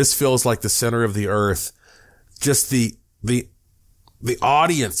 this feels like the center of the earth. Just the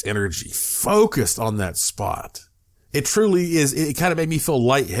audience energy focused on that spot. It truly is. It kind of made me feel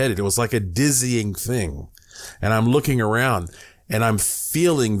lightheaded. It was like a dizzying thing. And I'm looking around and I'm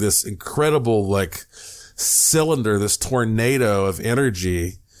feeling this incredible, like, cylinder, this tornado of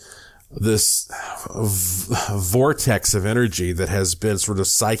energy, this vortex of energy that has been sort of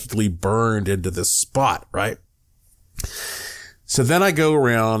psychically burned into this spot, right? So then I go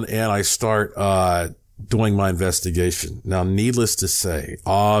around and I start, doing my investigation. Now, needless to say,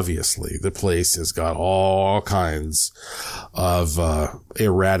 obviously, the place has got all kinds of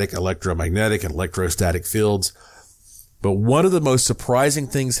erratic electromagnetic and electrostatic fields. But one of the most surprising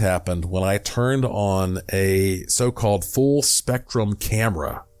things happened when I turned on a so-called full spectrum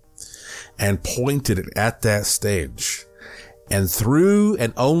camera and pointed it at that stage. And through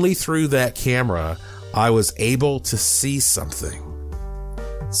and only through that camera, I was able to see something.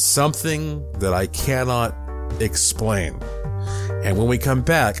 Something that I cannot explain. And when we come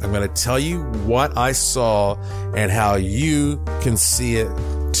back, I'm going to tell you what I saw and how you can see it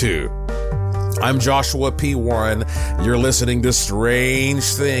too. I'm Joshua P. Warren. You're listening to Strange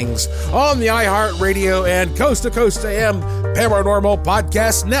Things on the iHeartRadio and Coast to Coast AM Paranormal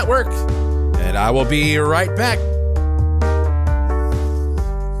Podcast Network. And I will be right back.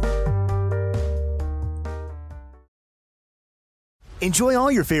 Enjoy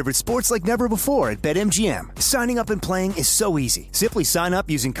all your favorite sports like never before at BetMGM. Signing up and playing is so easy. Simply sign up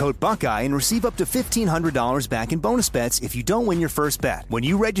using code Buckeye and receive up to $1,500 back in bonus bets if you don't win your first bet. When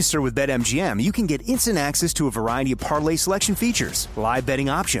you register with BetMGM, you can get instant access to a variety of parlay selection features, live betting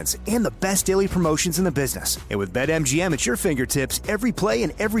options, and the best daily promotions in the business. And with BetMGM at your fingertips, every play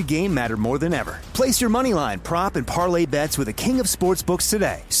and every game matter more than ever. Place your moneyline, prop, and parlay bets with the king of sportsbooks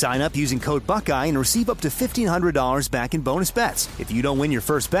today. Sign up using code Buckeye and receive up to $1,500 back in bonus bets if you don't win your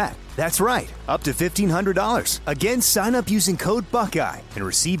first bet. That's right, up to $1,500. Again, sign up using code Buckeye and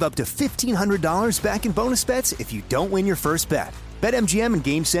receive up to $1,500 back in bonus bets if you don't win your first bet. BetMGM and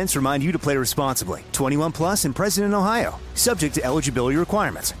GameSense remind you to play responsibly. 21 plus and present in Ohio. Subject to eligibility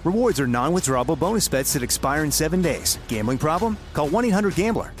requirements. Rewards are non-withdrawable bonus bets that expire in 7 days. Gambling problem? Call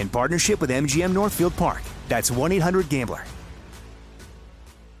 1-800-GAMBLER in partnership with MGM Northfield Park. That's 1-800-GAMBLER.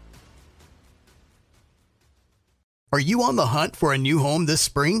 Are you on the hunt for a new home this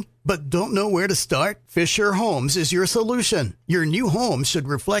spring, but don't know where to start? Fisher Homes is your solution. Your new home should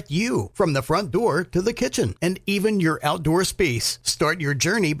reflect you, from the front door to the kitchen, and even your outdoor space. Start your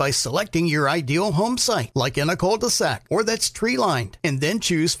journey by selecting your ideal home site, like in a cul-de-sac or that's tree-lined, and then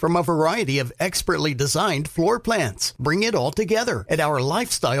choose from a variety of expertly designed floor plans. Bring it all together at our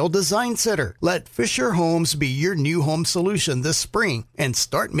Lifestyle Design Center. Let Fisher Homes be your new home solution this spring and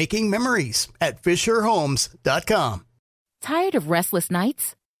start making memories at FisherHomes.com. Tired of restless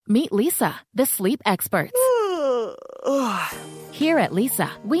nights? Meet Leesa, the sleep experts. Here at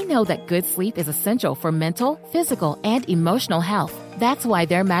Leesa, we know that good sleep is essential for mental, physical, and emotional health. That's why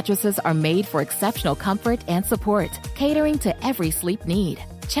their mattresses are made for exceptional comfort and support, catering to every sleep need.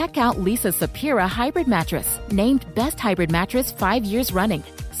 Check out Leesa's Sapira Hybrid Mattress, named Best Hybrid Mattress 5 years running.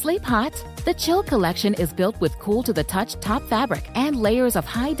 Sleep hot? The Chill Collection is built with cool-to-the-touch top fabric and layers of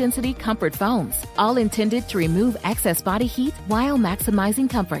high-density comfort foams, all intended to remove excess body heat while maximizing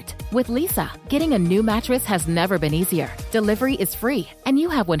comfort. With Leesa, getting a new mattress has never been easier. Delivery is free, and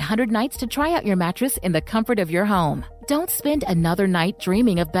you have 100 nights to try out your mattress in the comfort of your home. Don't spend another night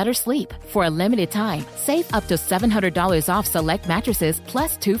dreaming of better sleep. For a limited time, save up to $700 off select mattresses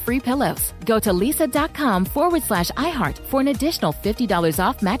plus 2 free pillows. Go to leesa.com/iHeart for an additional $50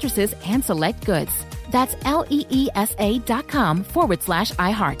 off mattresses and select goods. That's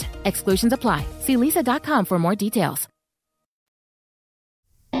LEESA.com/iHeart. Exclusions apply. See leesa.com for more details.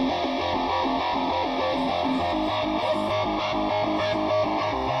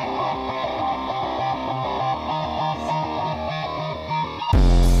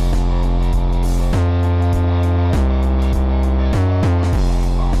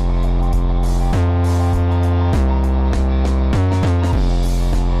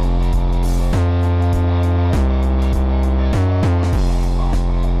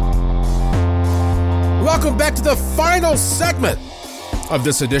 Welcome back to the final segment of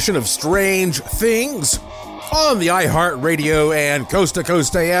this edition of Strange Things on the iHeartRadio and Coast to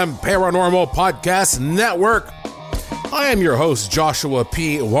Coast AM Paranormal Podcast Network. I am your host, Joshua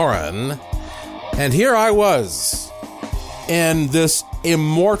P. Warren, and here I was in this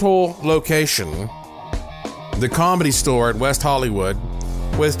immortal location, the Comedy Store at West Hollywood,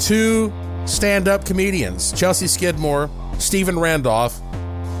 with 2 stand-up comedians, Chelsea Skidmore, Stephen Randolph,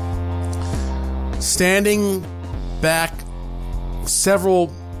 standing back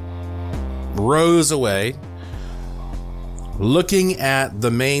several rows away, looking at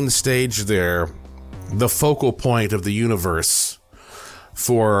the main stage there, the focal point of the universe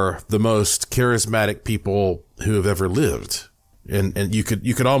for the most charismatic people who have ever lived. And you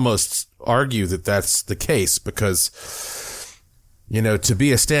could almost argue that that's the case because, you know, to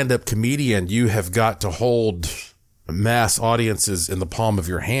be a stand-up comedian, you have got to hold mass audiences in the palm of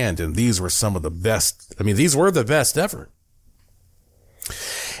your hand. And these were some of the best. I mean, these were the best ever.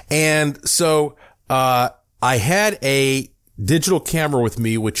 And so, I had a digital camera with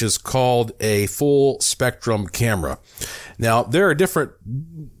me, which is called a full spectrum camera. Now, there are different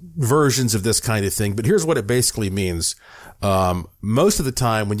versions of this kind of thing, but here's what it basically means. Most of the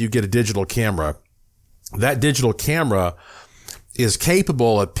time when you get a digital camera, that digital camera is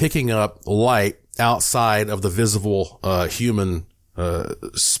capable of picking up light outside of the visible human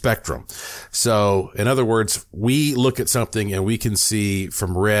spectrum. So, in other words, we look at something and we can see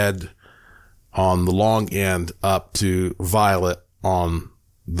from red on the long end up to violet on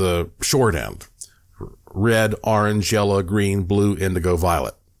the short end. Red, orange, yellow, green, blue, indigo,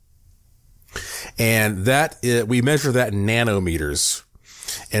 violet. And we measure that in nanometers.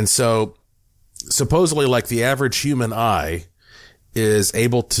 And so, supposedly, like the average human eye is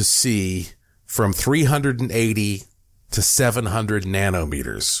able to see from 380 to 700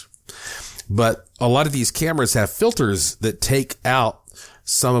 nanometers. But a lot of these cameras have filters that take out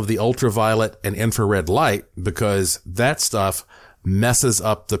some of the ultraviolet and infrared light because that stuff messes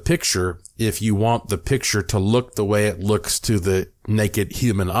up the picture if you want the picture to look the way it looks to the naked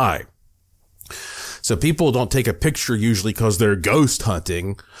human eye. So people don't take a picture usually because they're ghost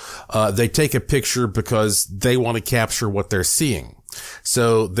hunting. They take a picture because they want to capture what they're seeing.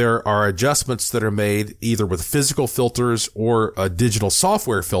 So there are adjustments that are made either with physical filters or digital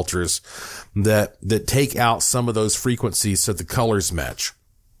software filters that take out some of those frequencies so the colors match.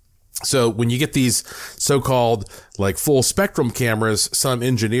 So when you get these so-called like full spectrum cameras, some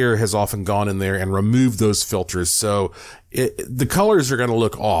engineer has often gone in there and removed those filters. So the colors are going to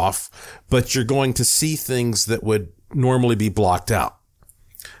look off, but you're going to see things that would normally be blocked out.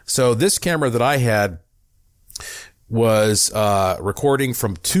 So this camera that I had was recording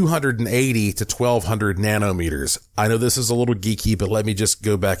from 280 to 1200 nanometers. I know this is a little geeky, but let me just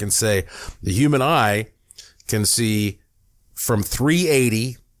go back and say the human eye can see from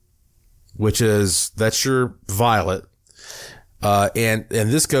 380, that's your violet. And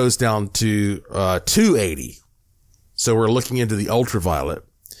this goes down to 280. So we're looking into the ultraviolet.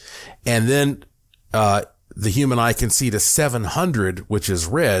 And then the human eye can see to 700, which is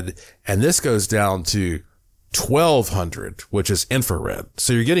red. And this goes down to 1200, which is infrared.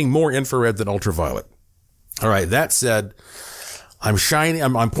 So you're getting more infrared than ultraviolet. All right. That said, I'm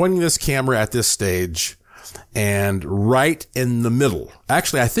pointing this camera at this stage, and right in the middle,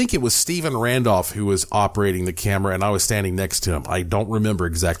 actually, I think it was Stephen Randolph who was operating the camera and I was standing next to him. I don't remember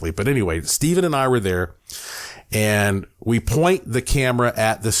exactly, but anyway, Stephen and I were there and we point the camera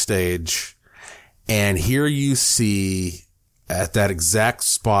at the stage, and here you see at that exact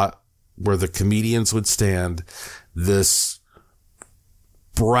spot where the comedians would stand, this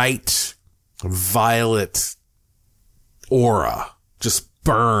bright violet aura just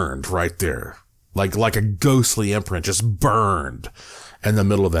burned right there. Like a ghostly imprint just burned in the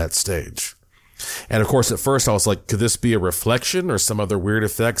middle of that stage. And of course, at first I was like, could this be a reflection or some other weird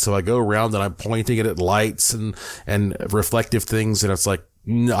effect? So I go around and I'm pointing it at lights and reflective things. And it's like,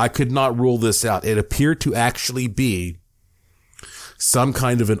 no, I could not rule this out. It appeared to actually be some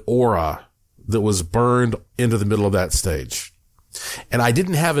kind of an aura that was burned into the middle of that stage. And I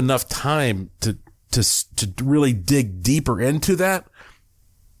didn't have enough time to really dig deeper into that.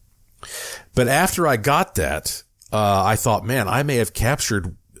 But after I got that, I thought, man, I may have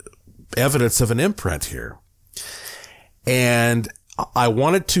captured evidence of an imprint here. And I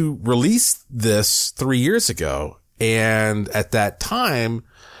wanted to release this 3 years ago. And at that time,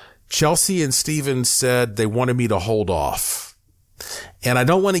 Chelsea and Steven said they wanted me to hold off. And I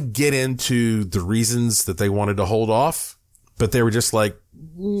don't want to get into the reasons that they wanted to hold off, but they were just like,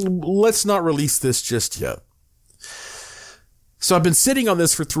 let's not release this just yet. So I've been sitting on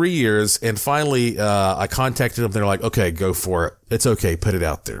this for 3 years, and finally, I contacted them. They're like, okay, go for it. It's okay. Put it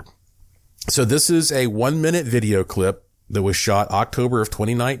out there. So this is a 1-minute video clip that was shot October of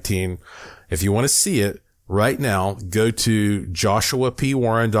 2019. If you want to see it right now, go to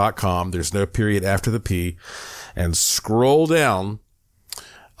joshuapwarren.com. There's no period after the P, and scroll down,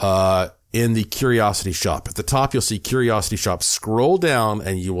 in the Curiosity Shop. At the top, you'll see Curiosity Shop. Scroll down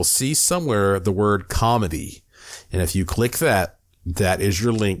and you will see somewhere the word comedy. And if you click that, that is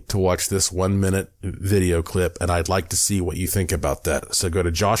your link to watch this 1-minute video clip. And I'd like to see what you think about that. So go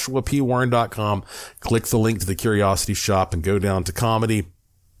to joshuapwarren.com, click the link to the Curiosity Shop and go down to comedy.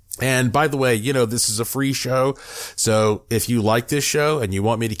 And by the way, you know, this is a free show. So if you like this show and you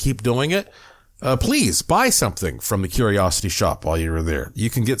want me to keep doing it, please buy something from the Curiosity Shop while you're there.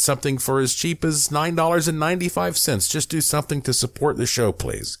 You can get something for as cheap as $9.95. Just do something to support the show,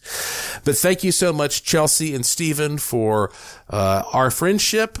 please. But thank you so much, Chelsea and Steven, for our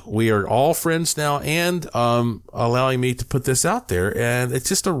friendship. We are all friends now, and allowing me to put this out there. And it's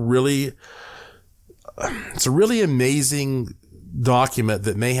just a really amazing document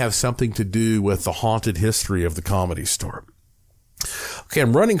that may have something to do with the haunted history of the Comedy Store. Okay,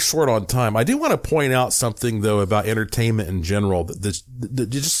 I'm running short on time. I do want to point out something, though, about entertainment in general that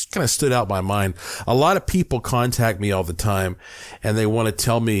just kind of stood out in my mind. A lot of people contact me all the time, and they want to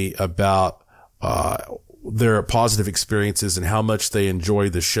tell me about their positive experiences and how much they enjoy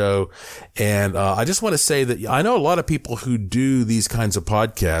the show. And I just want to say that I know a lot of people who do these kinds of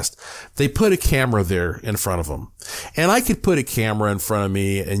podcasts, they put a camera there in front of them. And I could put a camera in front of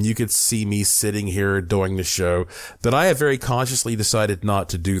me and you could see me sitting here doing the show, but I have very consciously decided not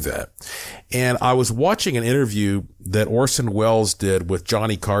to do that. And I was watching an interview that Orson Welles did with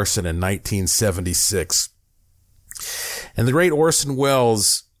Johnny Carson in 1976. And the great Orson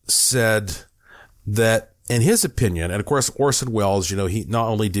Welles said that in his opinion, and of course, Orson Welles, he not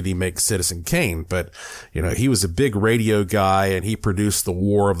only did he make Citizen Kane, but, he was a big radio guy and he produced the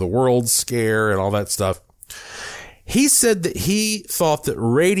War of the Worlds scare and all that stuff. He said that he thought that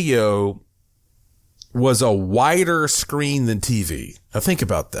radio was a wider screen than TV. Now think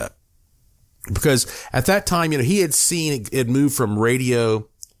about that. Because at that time, he had seen it move from radio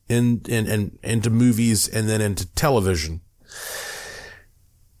into movies and then into television.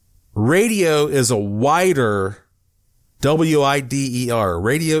 Radio is a wider, WIDER.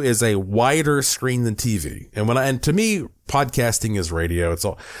 Radio is a wider screen than TV. And to me, podcasting is radio. It's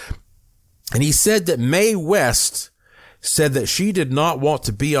all. And he said that Mae West said that she did not want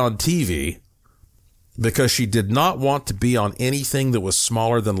to be on TV because she did not want to be on anything that was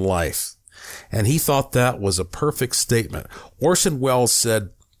smaller than life. And he thought that was a perfect statement. Orson Welles said,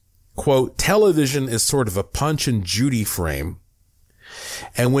 quote, television is sort of a Punch and Judy frame.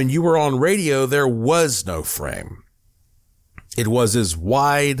 And when you were on radio, there was no frame. It was as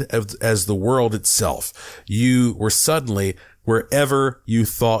wide as the world itself. You were suddenly wherever you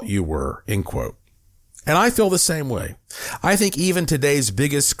thought you were, end quote. And I feel the same way. I think even today's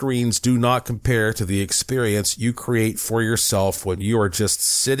biggest screens do not compare to the experience you create for yourself when you are just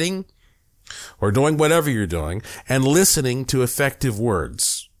sitting or doing whatever you're doing and listening to effective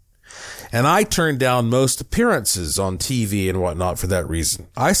words. And I turn down most appearances on TV and whatnot for that reason.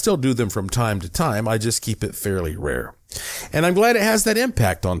 I still do them from time to time. I just keep it fairly rare. And I'm glad it has that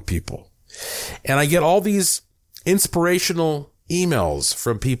impact on people. And I get all these inspirational emails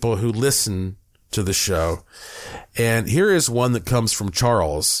from people who listen to the show. And here is one that comes from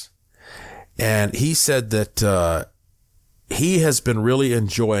Charles. And he said that he has been really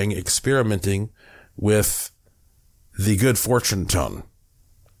enjoying experimenting with the Good Fortune Tone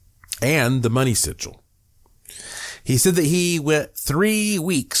and the Money Sigil. He said that he went 3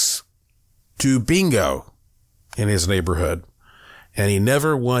 weeks to bingo in his neighborhood and he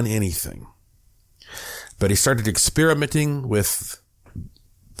never won anything. But he started experimenting with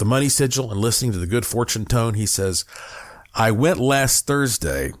the Money Sigil and listening to the Good Fortune Tone. He says, I went last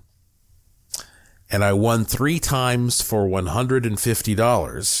Thursday and I won 3 times for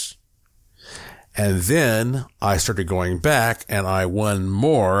 $150. And then I started going back and I won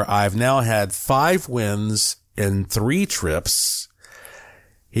more. I've now had 5 wins in 3 trips.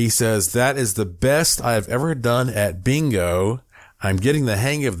 He says, that is the best I've ever done at bingo. I'm getting the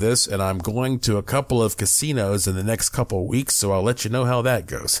hang of this and I'm going to a couple of casinos in the next couple of weeks. So I'll let you know how that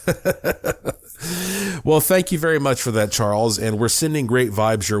goes. Well, thank you very much for that, Charles. And we're sending great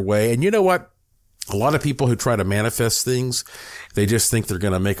vibes your way. And you know what? A lot of people who try to manifest things, they just think they're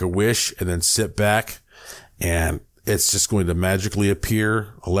going to make a wish and then sit back and it's just going to magically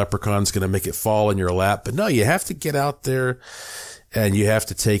appear. A leprechaun's going to make it fall in your lap. But no, you have to get out there and you have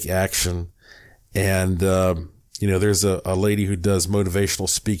to take action. And, there's a lady who does motivational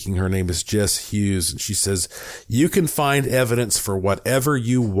speaking. Her name is Jess Hughes. And she says, you can find evidence for whatever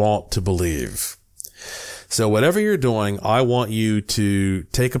you want to believe. So whatever you're doing, I want you to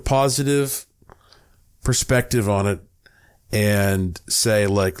take a positive perspective on it and say,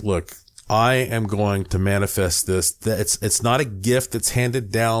 like, look, I am going to manifest this. It's not a gift that's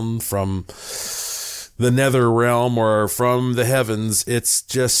handed down from the nether realm or from the heavens. It's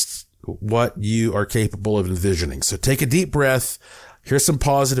just what you are capable of envisioning. So take a deep breath. Here's some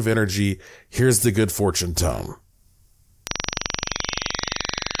positive energy. Here's the Good Fortune Tone.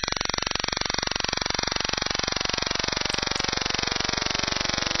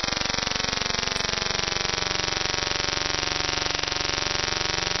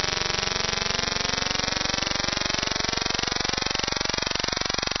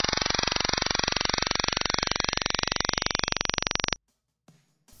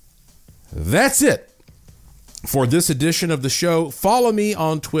 That's it for this edition of the show. Follow me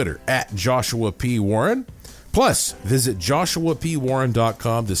on Twitter at Joshua P. Warren. Plus, visit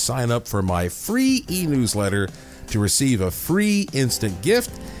joshuapwarren.com to sign up for my free e-newsletter to receive a free instant gift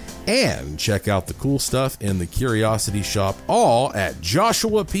and check out the cool stuff in the Curiosity Shop, all at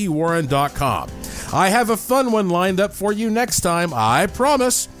joshuapwarren.com. I have a fun one lined up for you next time, I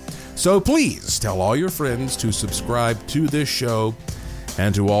promise. So please tell all your friends to subscribe to this show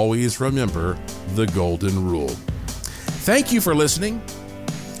and to always remember the golden rule. Thank you for listening.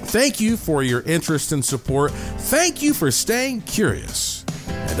 Thank you for your interest and support. Thank you for staying curious.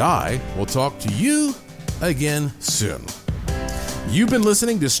 And I will talk to you again soon. You've been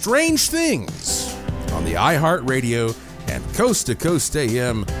listening to Strange Things on the iHeartRadio and Coast to Coast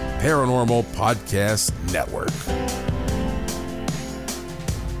AM Paranormal Podcast Network.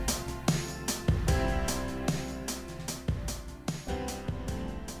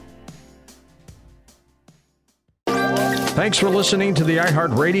 Thanks for listening to the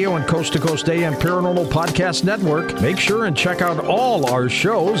iHeartRadio and Coast to Coast AM Paranormal Podcast Network. Make sure and check out all our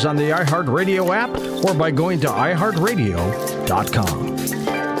shows on the iHeartRadio app or by going to iHeartRadio.com.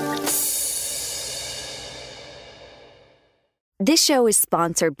 This show is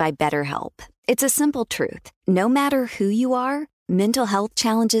sponsored by BetterHelp. It's a simple truth. No matter who you are, mental health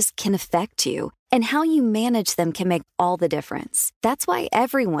challenges can affect you, and how you manage them can make all the difference. That's why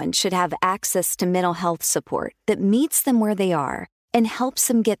everyone should have access to mental health support that meets them where they are and helps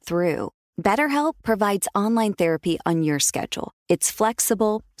them get through. BetterHelp provides online therapy on your schedule. It's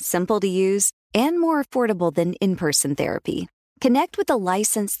flexible, simple to use, and more affordable than in-person therapy. Connect with a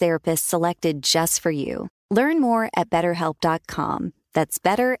licensed therapist selected just for you. Learn more at BetterHelp.com. That's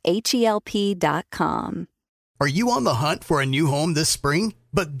BetterHelp.com. Are you on the hunt for a new home this spring,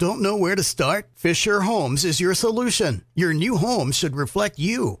 but don't know where to start? Fisher Homes is your solution. Your new home should reflect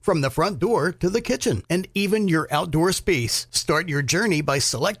you, from the front door to the kitchen, and even your outdoor space. Start your journey by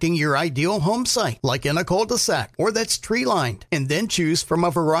selecting your ideal home site, like in a cul-de-sac or that's tree-lined, and then choose from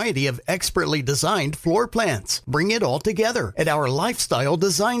a variety of expertly designed floor plans. Bring it all together at our Lifestyle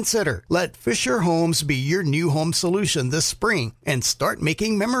Design Center. Let Fisher Homes be your new home solution this spring and start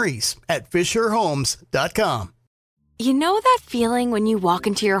making memories at FisherHomes.com. You know that feeling when you walk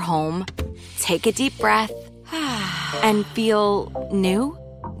into your home, take a deep breath, and feel new?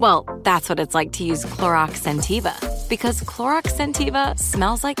 Well, that's what it's like to use Clorox Scentiva. Because Clorox Scentiva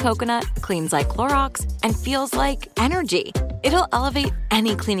smells like coconut, cleans like Clorox, and feels like energy. It'll elevate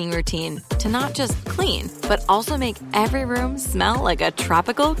any cleaning routine to not just clean, but also make every room smell like a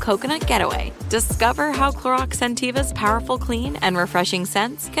tropical coconut getaway. Discover how Clorox Scentiva's powerful clean and refreshing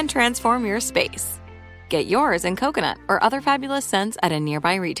scents can transform your space. Get yours in coconut or other fabulous scents at a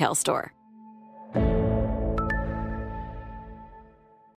nearby retail store.